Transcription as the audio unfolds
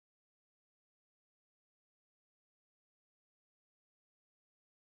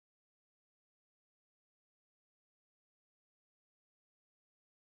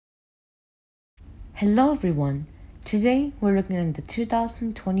Hello everyone. Today we're looking at the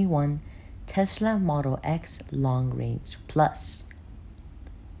 2021 Tesla Model X Long Range Plus.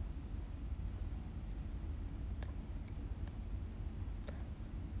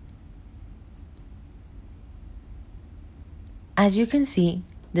 As you can see,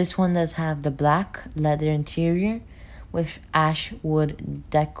 this one does have the black leather interior with ash wood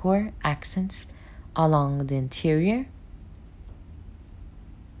decor accents along the interior.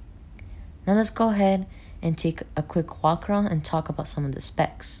 Now let's go ahead and take a quick walk around and talk about some of the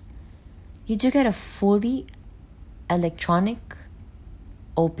specs. You do get a fully electronic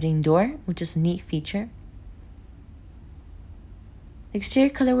opening door, which is a neat feature. The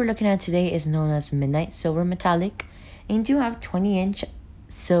exterior color we're looking at today is known as Midnight Silver Metallic, and you do have 20-inch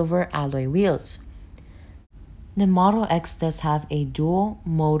silver alloy wheels. The Model X does have a dual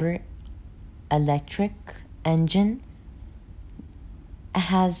motor electric engine. It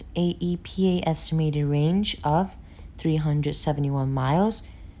has a EPA estimated range of 371 miles,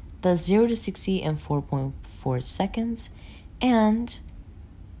 does 0 to 60 in 4.4 seconds, and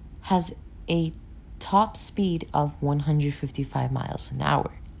has a top speed of 155 miles an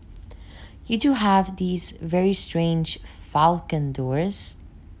hour. You do have these very strange falcon doors.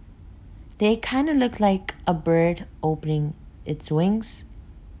 They kind of look like a bird opening its wings.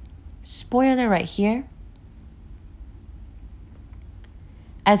 Spoiler right here.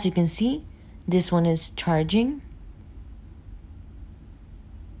 As you can see, this one is charging.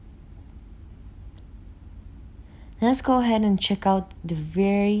 Let's go ahead and check out the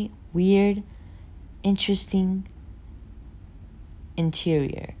very weird, interesting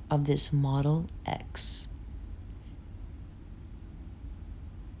interior of this Model X.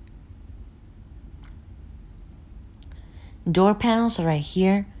 Door panels are right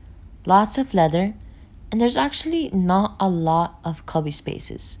here, lots of leather, and there's actually not a lot of cubby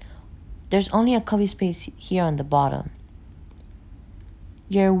spaces. There's only a cubby space here on the bottom.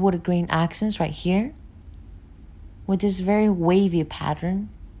 Your wood grain accents right here with this very wavy pattern.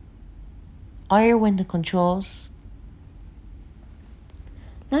 All your window controls.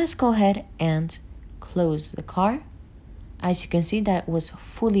 Now let's go ahead and close the car. As you can see that it was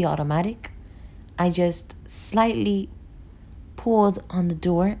fully automatic. I just slightly pulled on the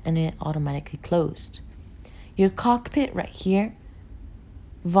door and it automatically closed. Your cockpit right here,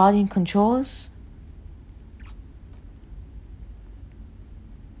 volume controls,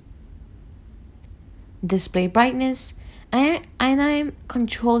 display brightness, and I'm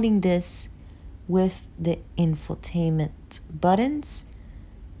controlling this with the infotainment buttons.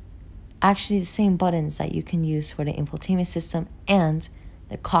 Actually, the same buttons that you can use for the infotainment system and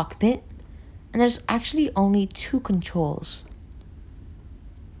the cockpit. And there's actually only two controls.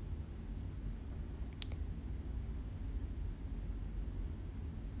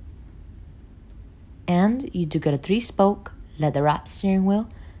 And you do get a 3-spoke leather wrapped steering wheel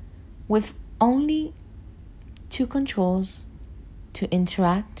with only two controls to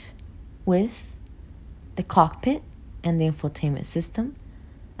interact with the cockpit and the infotainment system,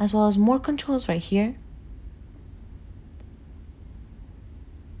 as well as more controls right here.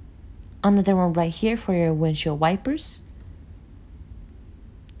 Another one right here for your windshield wipers.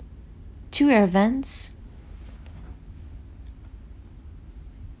 2 air vents.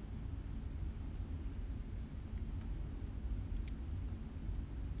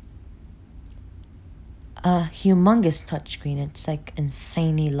 A humongous touchscreen. It's like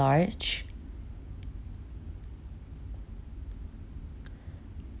insanely large.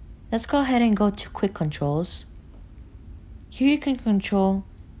 Let's go ahead and go to quick controls. Here you can control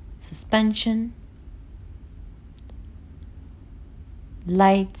suspension,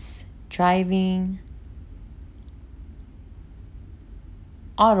 lights, driving,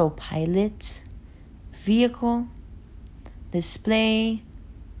 autopilot, vehicle, display.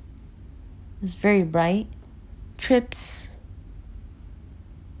 It's very bright. Trips,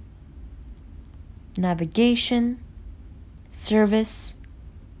 navigation, service,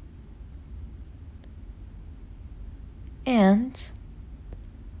 and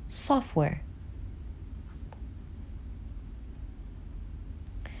software.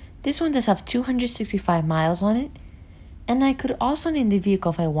 This one does have 265 miles on it, and I could also name the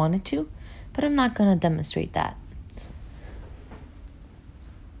vehicle if I wanted to, but I'm not going to demonstrate that.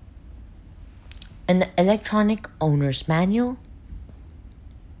 An electronic owner's manual,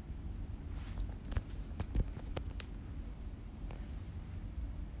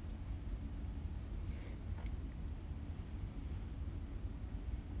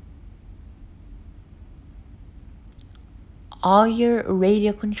 all your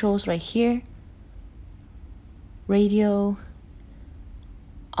radio controls right here, radio,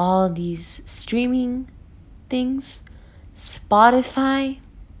 all these streaming things, Spotify,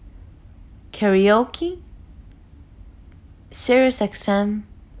 karaoke, SiriusXM,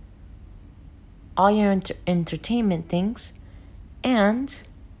 all your entertainment things. And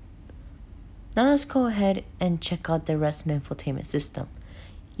now let's go ahead and check out the rest of the infotainment system.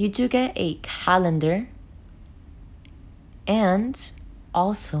 You do get a calendar and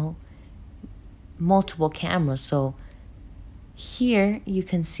also multiple cameras. So here you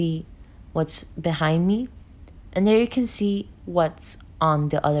can see what's behind me, and there you can see what's on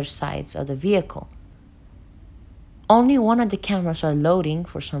the other sides of the vehicle. Only one of the cameras are loading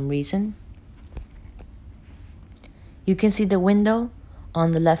for some reason. You can see the window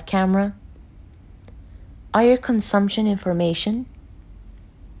on the left camera. All your consumption information.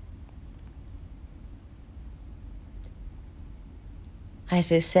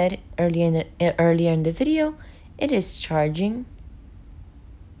 As I said earlier in the video, it is charging.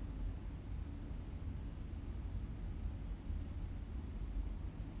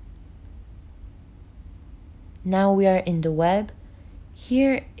 Now we are in the web.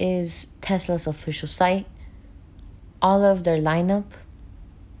 Here is Tesla's official site, all of their lineup.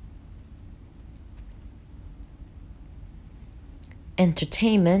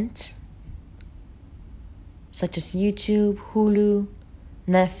 Entertainment, such as YouTube, Hulu,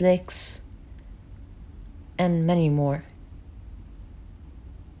 Netflix, and many more.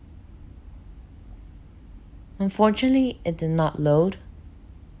 Unfortunately, it did not load.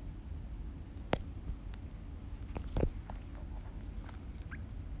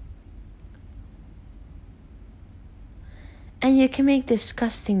 And you can make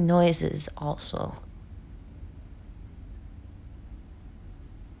disgusting noises also,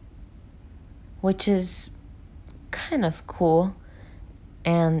 which is kind of cool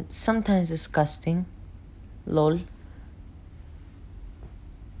and sometimes disgusting. Lol.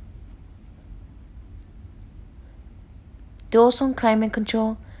 Dual zone climate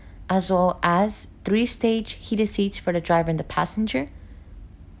control, as well as 3-stage heated seats for the driver and the passenger.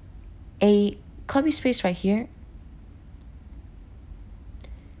 A cubby space right here.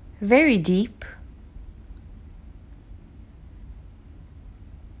 Very deep.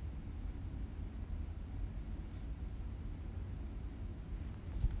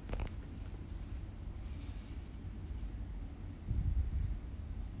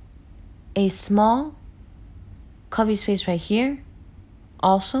 A small cubby space right here,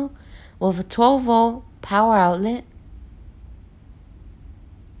 also with a 12-volt power outlet,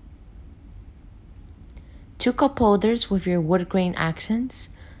 2 cup holders with your wood grain accents,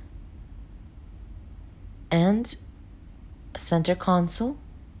 and a center console.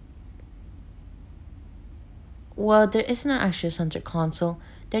 Well, there is not actually a center console,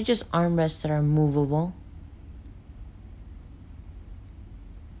 they're just armrests that are movable.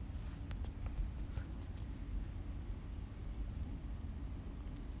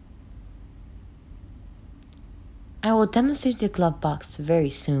 I will demonstrate the glove box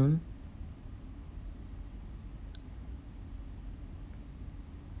very soon.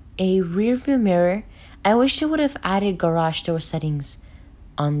 A rear view mirror. I wish they would have added garage door settings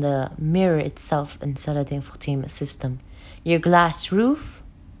on the mirror itself instead of the infotainment system. Your glass roof.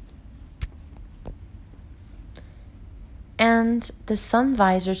 And the sun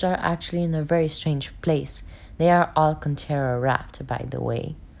visors are actually in a very strange place. They are Alcantara wrapped, by the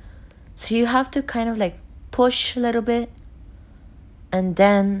way. So you have to kind of like push a little bit and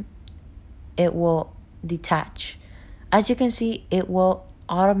then it will detach. As you can see, it will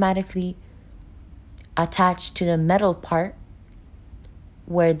automatically attach to the metal part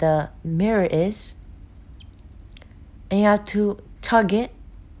where the mirror is, and you have to tug it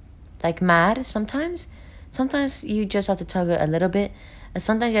like mad. Sometimes you just have to tug it a little bit, and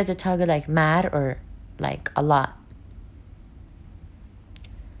sometimes you have to tug it like mad or like a lot.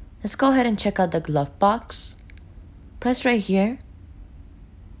 Let's go ahead and check out the glove box. Press right here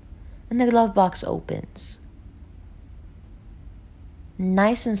and the glove box opens.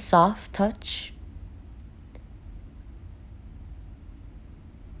 Nice and soft touch.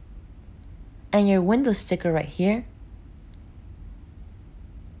 And your window sticker right here.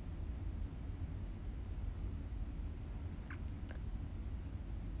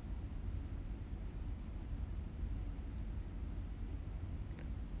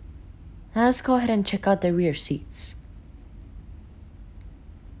 Now let's go ahead and check out the rear seats.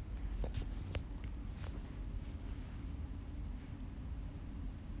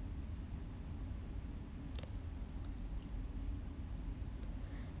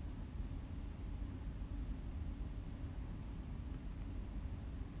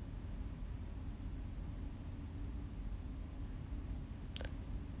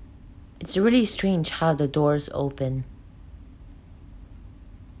 It's really strange how the doors open.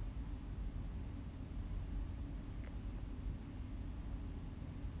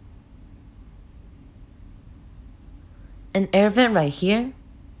 An air vent right here.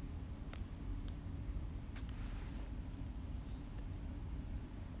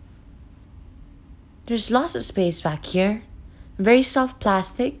 There's lots of space back here. Very soft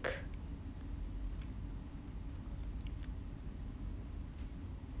plastic.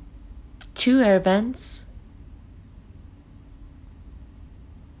 Two air vents.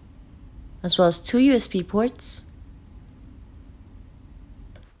 As well as two USB ports.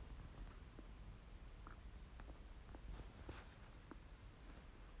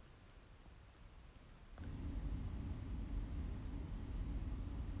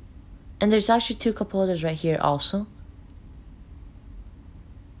 And there's actually two cup holders right here also.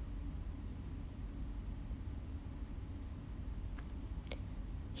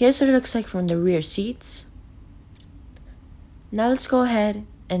 Here's what it looks like from the rear seats. Now let's go ahead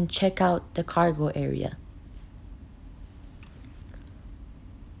and check out the cargo area.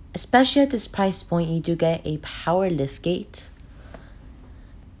 Especially at this price point, you do get a power liftgate.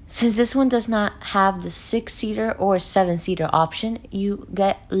 Since this one does not have the 6-seater or 7-seater option, you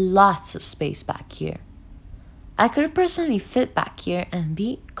get lots of space back here. I could personally fit back here and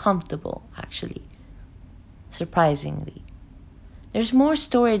be comfortable, actually. Surprisingly. There's more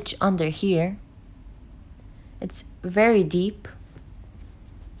storage under here. It's very deep.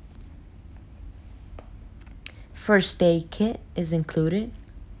 First aid kit is included.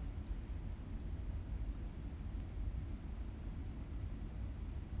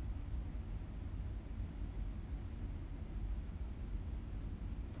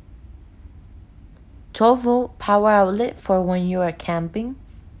 "12-volt power outlet for when you are camping."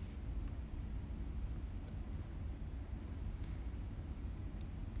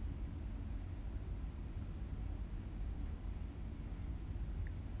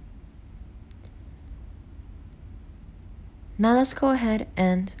 Now let's go ahead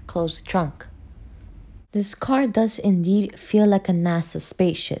and close the trunk. This car does indeed feel like a NASA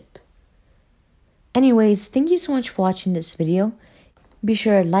spaceship. Anyways, thank you so much for watching this video. Be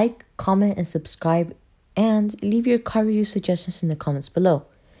sure to like, comment, and subscribe, and leave your car review suggestions in the comments below.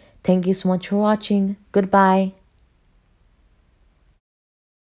 Thank you so much for watching. Goodbye.